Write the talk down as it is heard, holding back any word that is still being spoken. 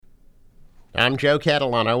I'm Joe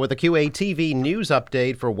Catalano with a QATV news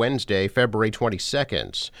update for Wednesday, February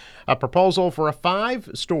 22nd. A proposal for a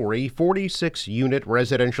 5-story, 46-unit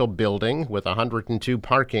residential building with 102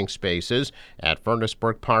 parking spaces at Furnace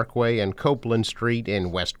Brook Parkway and Copeland Street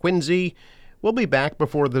in West Quincy will be back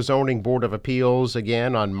before the Zoning Board of Appeals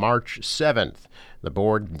again on March 7th. The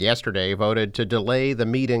board yesterday voted to delay the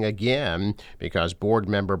meeting again because board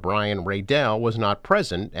member Brian Raydell was not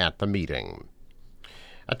present at the meeting.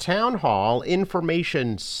 A town hall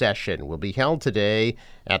information session will be held today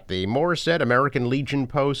at the Morissette American Legion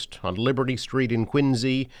Post on Liberty Street in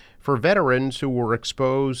Quincy for veterans who were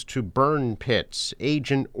exposed to burn pits,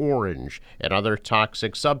 Agent Orange, and other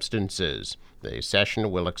toxic substances. The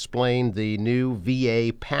session will explain the new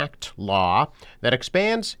VA PACT law that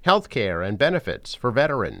expands health care and benefits for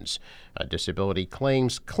veterans. A disability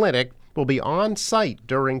claims clinic will be on site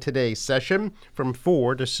during today's session from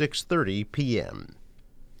 4 to 6:30 p.m.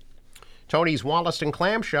 Tony's Wollaston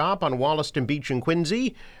Clam Shop on Wollaston Beach in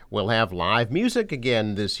Quincy will have live music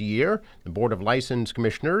again this year. The Board of License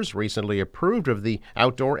Commissioners recently approved of the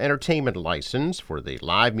outdoor entertainment license for the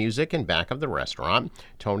live music in back of the restaurant.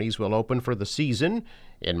 Tony's will open for the season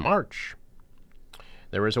in March.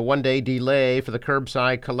 There is a one-day delay for the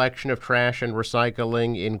curbside collection of trash and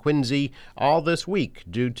recycling in Quincy all this week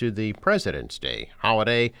due to the President's Day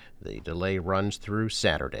holiday. The delay runs through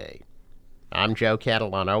Saturday. I'm Joe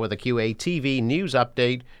Catalano with a QATV news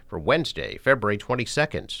update for Wednesday, February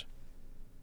 22nd.